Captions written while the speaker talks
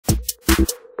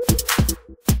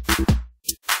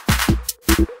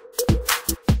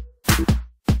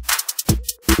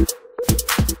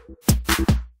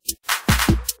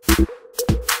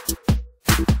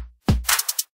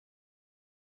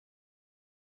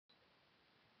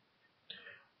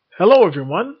Hello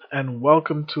everyone and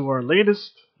welcome to our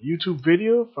latest YouTube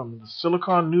video from the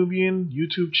Silicon Nubian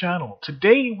YouTube channel.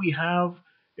 Today we have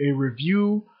a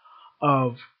review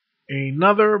of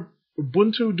another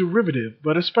Ubuntu derivative,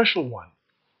 but a special one.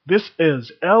 This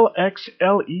is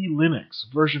LXLE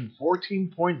Linux version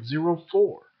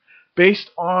 14.04.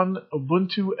 Based on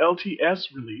Ubuntu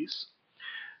LTS release,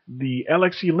 the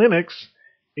LXE Linux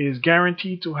is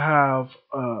guaranteed to have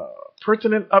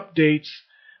pertinent updates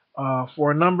for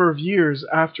a number of years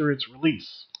after its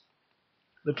release.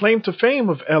 The claim to fame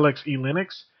of LXE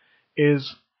Linux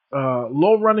is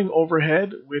low running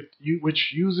overhead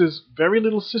which uses very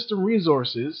little system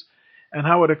resources, and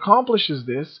how it accomplishes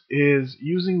this is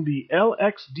using the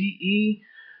LXDE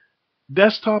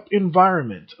desktop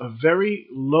environment, a very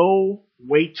low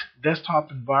weight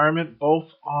desktop environment, both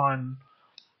on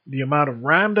the amount of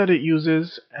RAM that it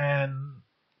uses and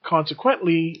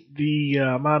consequently the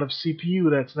amount of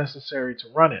CPU that's necessary to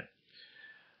run it.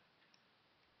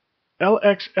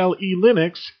 LXLE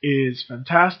Linux is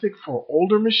fantastic for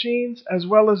older machines as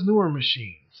well as newer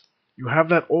machines. You have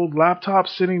that old laptop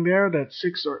sitting there, that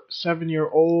 6 or 7 year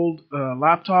old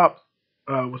laptop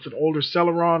with an older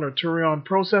Celeron or Turion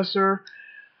processor.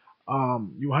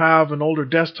 You have an older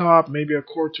desktop, maybe a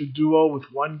Core 2 Duo with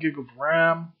 1 gig of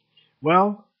RAM.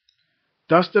 Well,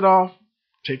 dust it off,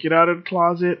 take it out of the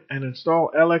closet, and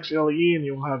install LXLE, and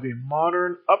you'll have a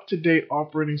modern, up-to-date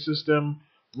operating system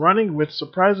running with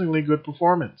surprisingly good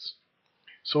performance.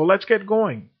 So let's get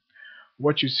going.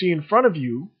 What you see in front of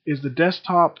you is the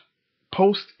desktop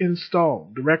post-install.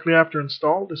 Directly after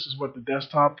install, this is what the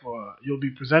desktop you'll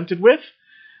be presented with.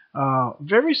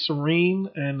 Very serene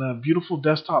and a beautiful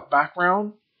desktop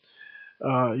background.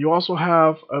 You also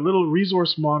have a little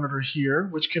resource monitor here,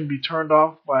 which can be turned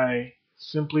off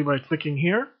simply by clicking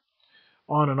here,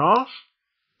 on and off.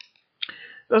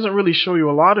 Doesn't really show you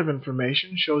a lot of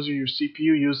information. Shows you your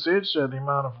CPU usage, the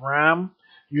amount of RAM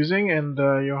using, and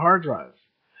your hard drive,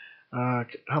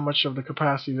 how much of the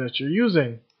capacity that you're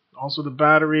using, also the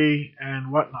battery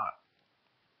and whatnot.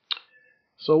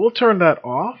 So we'll turn that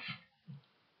off.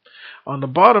 On the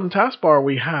bottom taskbar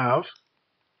we have,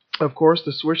 of course,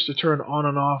 the switch to turn on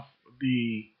and off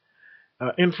the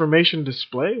information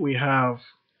display. We have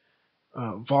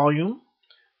volume,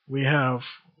 we have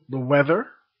the weather.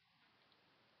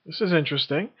 This is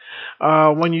interesting.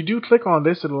 When you do click on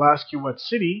this, it'll ask you what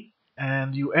city,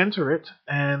 and you enter it,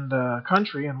 and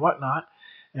country and whatnot,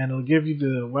 and it'll give you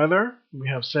the weather. We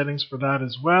have settings for that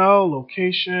as well.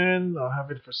 Location, I'll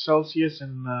have it for Celsius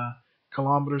and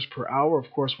kilometers per hour. Of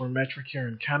course, we're metric here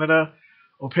in Canada.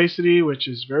 Opacity, which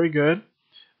is very good.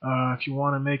 If you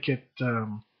want to make it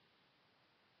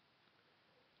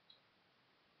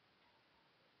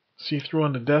see-through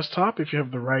on the desktop, if you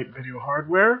have the right video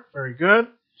hardware, very good.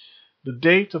 The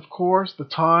date, of course, the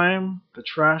time, the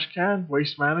trash can,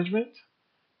 waste management.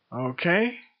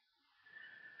 Okay.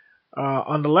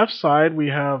 On the left side,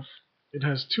 it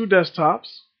has two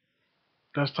desktops,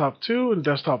 desktop 2 and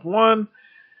desktop 1.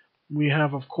 We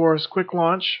have, of course, quick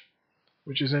launch,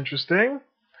 which is interesting.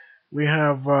 We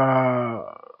have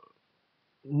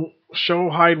show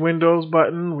hide windows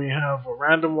button. We have a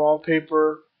random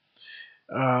wallpaper.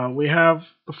 We have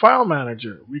the file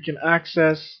manager. We can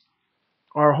access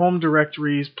our home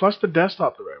directories plus the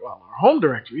desktop directory. Well, our home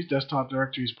directories, desktop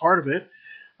directory is part of it,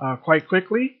 quite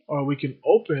quickly. Or we can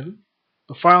open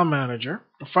the file manager.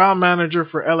 The file manager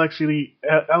for LXLE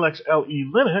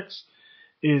Linux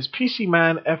is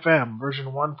PCMan FM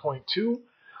version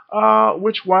 1.2,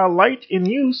 which, while light in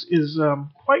use, is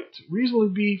quite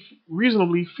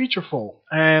reasonably featureful,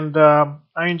 and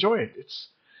I enjoy it. It's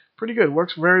pretty good. It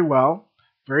works very well.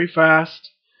 Very fast,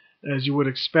 as you would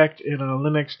expect in a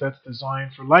Linux that's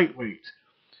designed for lightweight.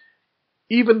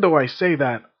 Even though I say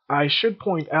that, I should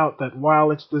point out that while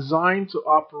it's designed to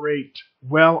operate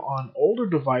well on older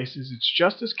devices, it's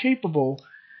just as capable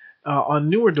on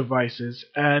newer devices,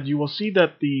 and you will see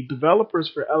that the developers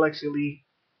for LXLE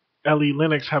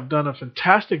Linux have done a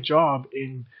fantastic job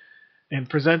in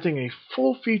presenting a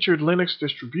full-featured Linux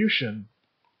distribution,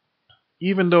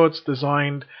 even though it's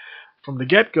designed from the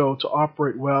get-go to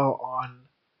operate well on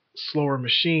slower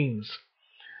machines.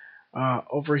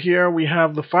 Over here we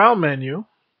have the file menu,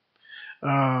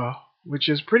 which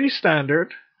is pretty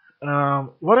standard.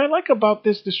 What I like about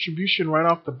this distribution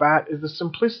right off the bat is the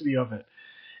simplicity of it.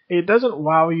 It doesn't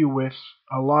wow you with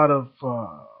a lot of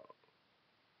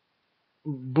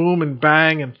boom and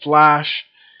bang and flash.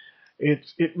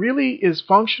 It really is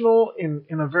functional in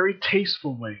a very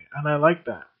tasteful way, and I like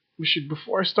that.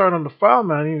 Before I start on the file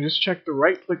menu, just check the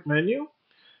right-click menu.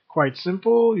 Quite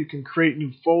simple. You can create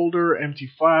new folder, empty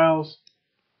files,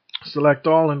 Select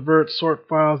all, invert, sort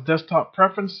files, desktop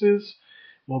preferences.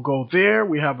 We'll go there.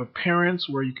 We have appearance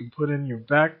where you can put in your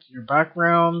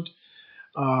background,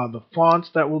 the fonts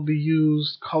that will be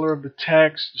used, color of the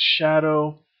text,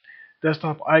 shadow,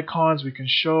 desktop icons. We can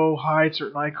show, hide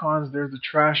certain icons. There's the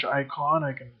trash icon.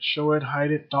 I can show it,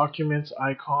 hide it, documents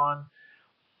icon.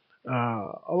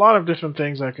 A lot of different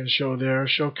things I can show there.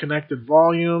 Show connected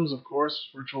volumes, of course,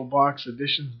 VirtualBox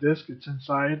Editions disk. It's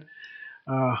inside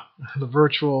uh, the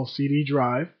virtual CD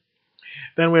drive.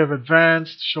 Then we have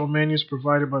advanced, show menus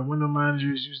provided by window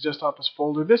managers, use desktop as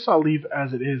folder. This I'll leave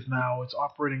as it is now. It's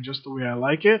operating just the way I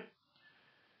like it.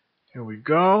 Here we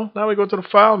go. Now we go to the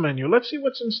file menu. Let's see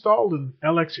what's installed in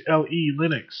LXLE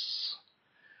Linux.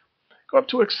 Go up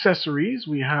to accessories.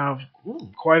 We have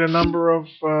quite a number of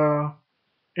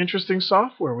interesting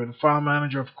software with a file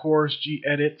manager, of course,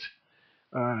 gedit,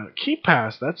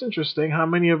 KeePass. That's interesting. How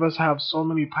many of us have so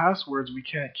many passwords we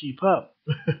can't keep up?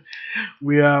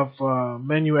 We have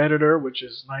menu editor, which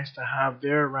is nice to have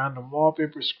there. Random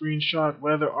wallpaper, screenshot,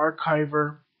 weather,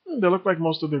 archiver. They look like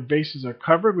most of their bases are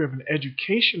covered. We have an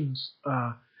education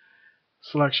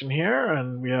selection here,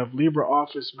 and we have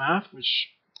LibreOffice Math, which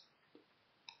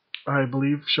I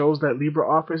believe shows that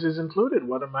LibreOffice is included.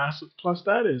 What a massive plus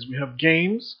that is. We have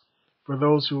games for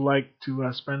those who like to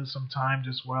spend some time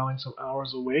just whiling some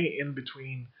hours away in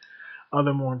between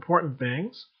other more important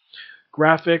things.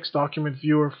 Graphics, document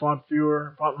viewer, font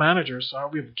manager. So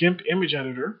we have GIMP image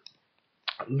editor,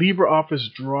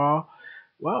 LibreOffice Draw.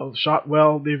 Wow, shot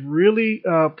well. They've really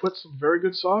put some very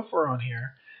good software on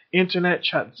here. Internet,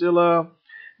 Chatzilla.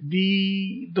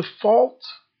 The default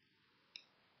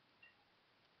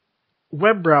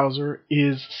web browser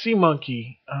is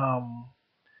SeaMonkey.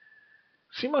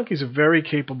 SeaMonkey is a very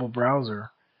capable browser,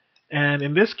 and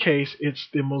in this case, it's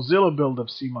the Mozilla build of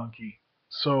SeaMonkey.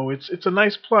 So it's a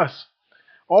nice plus.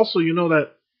 Also, you know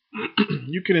that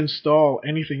you can install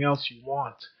anything else you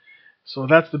want. So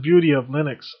that's the beauty of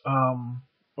Linux,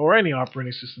 or any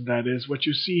operating system that is. What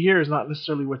you see here is not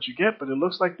necessarily what you get, but it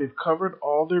looks like they've covered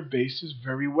all their bases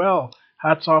very well.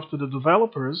 Hats off to the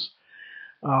developers.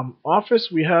 Office,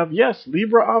 we have, yes,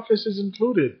 LibreOffice is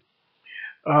included.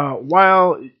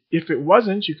 While if it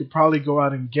wasn't, you could probably go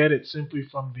out and get it simply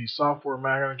from the software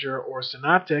manager or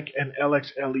Synaptic, and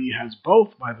LXLE has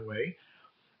both, by the way.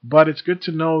 But it's good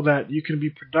to know that you can be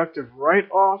productive right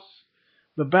off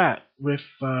the bat with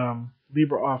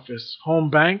LibreOffice.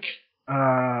 Home Bank,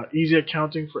 easy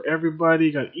accounting for everybody.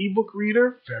 You got ebook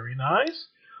reader, very nice.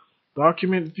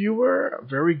 Document viewer,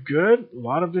 very good. A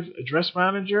lot of different address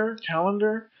manager,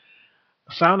 calendar,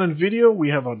 sound and video. We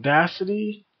have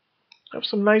Audacity. Have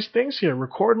some nice things here.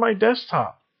 Record my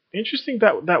desktop. Interesting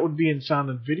that would be in sound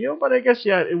and video, but I guess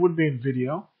yeah, it would be in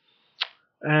video.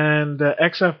 And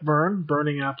XF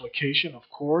burning application, of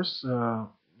course.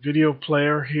 Video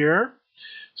player here.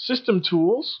 System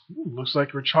tools. Looks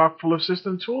like we're chock full of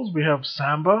system tools. We have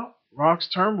Samba,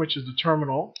 Roxterm, which is the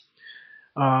terminal.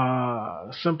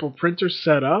 Simple printer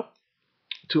setup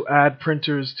to add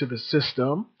printers to the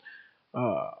system.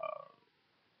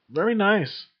 Very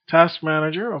nice. Task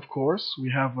manager, of course. We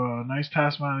have a nice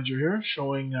task manager here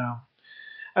showing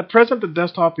at present the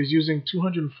desktop is using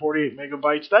 248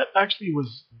 megabytes. That actually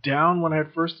was down when I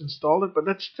had first installed it, but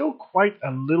that's still quite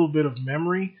a little bit of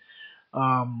memory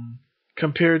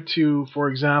compared to, for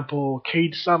example,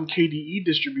 some KDE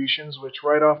distributions, which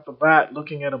right off the bat,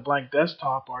 looking at a blank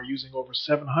desktop, are using over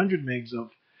 700 megs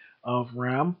of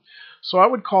RAM. So I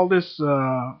would call this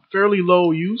fairly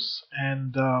low use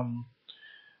and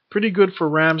pretty good for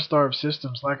RAM-starved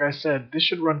systems. Like I said, this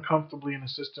should run comfortably in a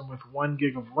system with 1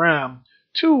 gig of RAM.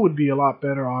 2 would be a lot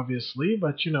better, obviously,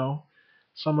 but you know,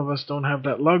 some of us don't have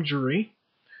that luxury.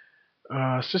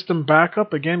 System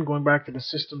backup, again, going back to the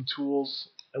system tools,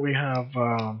 we have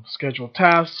scheduled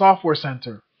tasks, Software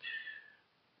Center.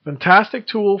 Fantastic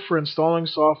tool for installing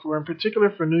software, in particular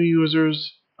for new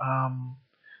users.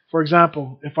 For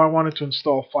example, if I wanted to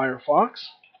install Firefox,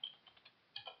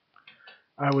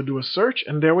 I would do a search,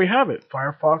 and there we have it.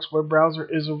 Firefox web browser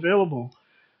is available.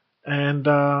 And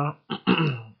I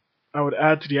would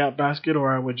add to the app basket,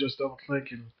 or I would just double click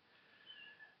and,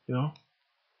 you know,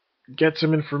 get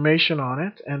some information on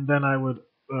it, and then I would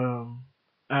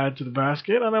add to the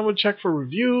basket, and I would check for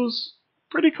reviews.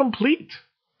 Pretty complete.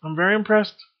 I'm very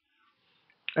impressed.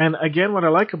 And again, what I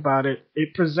like about it,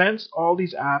 it presents all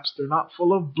these apps. They're not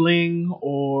full of bling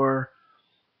or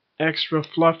extra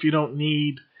fluff you don't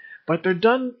need, but they're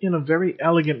done in a very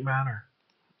elegant manner.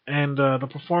 And the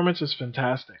performance is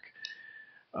fantastic.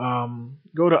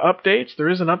 Go to updates. There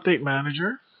is an update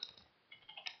manager.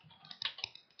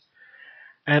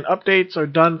 And updates are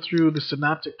done through the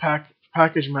Synaptic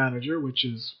package manager, which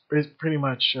is pretty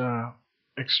much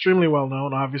extremely well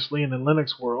known, obviously, in the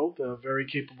Linux world. A very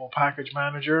capable package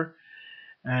manager.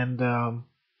 And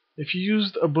if you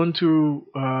used Ubuntu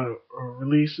or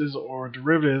releases or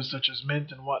derivatives such as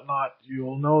Mint and whatnot,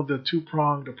 you'll know the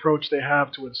two-pronged approach they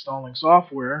have to installing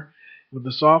software with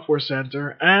the Software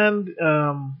Center and,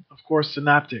 of course,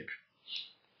 Synaptic.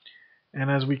 And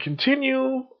as we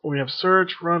continue, we have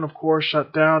search, run, of course,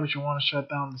 shut down if you want to shut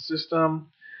down the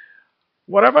system.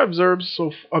 What I've observed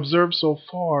so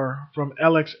far from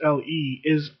LXLE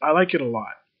is I like it a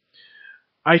lot.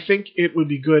 I think it would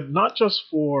be good not just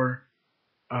for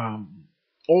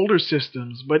older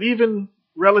systems, but even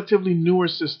relatively newer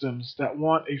systems that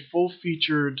want a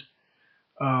full-featured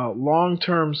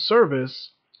long-term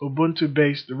service,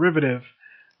 Ubuntu-based derivative,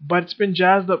 but it's been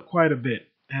jazzed up quite a bit,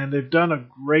 and they've done a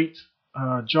great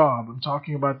job. I'm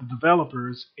talking about the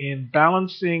developers in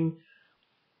balancing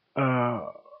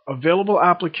available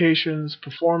applications,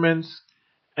 performance,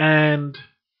 and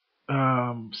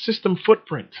system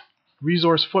footprint.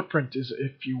 Resource footprint is,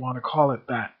 if you want to call it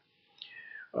that.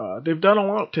 They've done a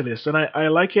lot to this, and I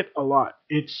like it a lot.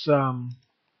 It's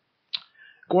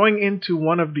going into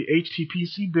one of the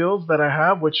HTPC builds that I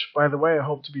have, which, by the way, I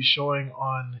hope to be showing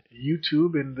on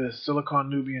YouTube in the Silicon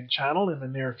Nubian channel in the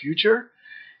near future,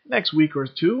 next week or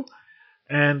two.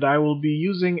 And I will be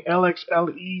using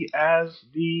LXLE as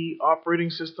the operating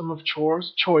system of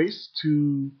choice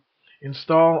to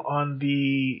install on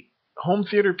the home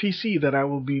theater PC that I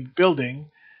will be building,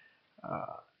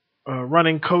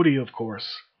 running Kodi, of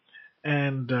course.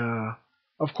 And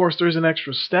of course, there's an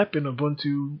extra step in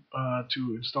Ubuntu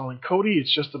to installing Kodi.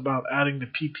 It's just about adding the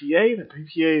PPA. The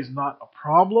PPA is not a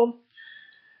problem.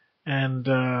 And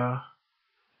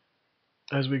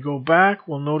as we go back,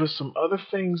 we'll notice some other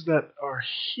things that are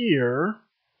here.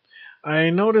 I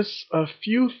notice a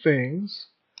few things,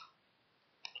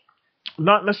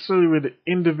 not necessarily with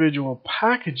individual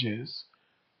packages,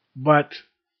 but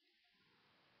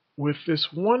with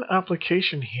this one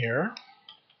application here.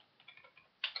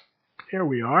 Here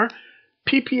we are.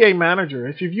 PPA Manager.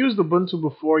 If you've used Ubuntu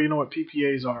before, you know what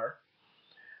PPAs are.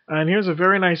 And here's a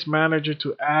very nice manager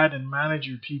to add and manage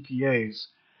your PPAs.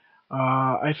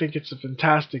 I think it's a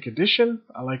fantastic addition.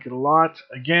 I like it a lot.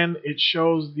 Again, it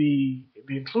shows the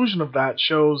inclusion of that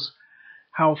shows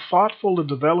how thoughtful the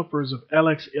developers of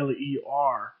LXLE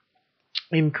are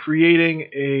in creating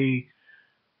a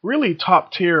really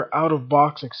top tier out of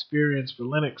box experience for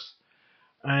Linux.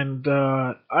 And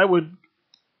I would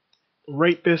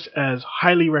rate this as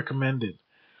highly recommended.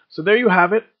 So there you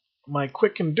have it. My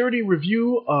quick and dirty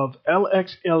review of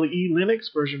LXLE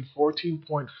Linux version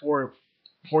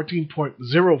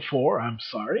 14.04, I'm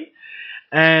sorry.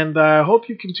 And I hope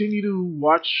you continue to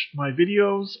watch my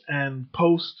videos and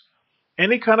post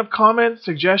any kind of comments,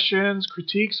 suggestions,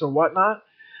 critiques, or whatnot.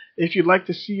 If you'd like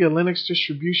to see a Linux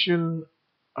distribution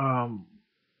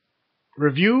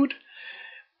reviewed,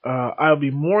 I'll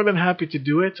be more than happy to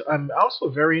do it. I'm also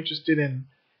very interested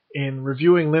in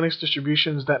reviewing Linux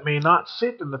distributions that may not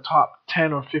sit in the top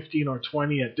 10 or 15 or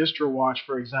 20 at DistroWatch,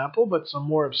 for example, but some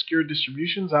more obscure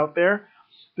distributions out there.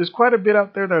 There's quite a bit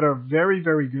out there that are very,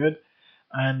 very good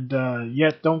and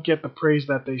yet don't get the praise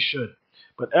that they should.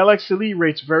 But LXLE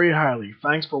rates very highly.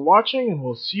 Thanks for watching, and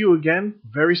we'll see you again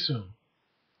very soon.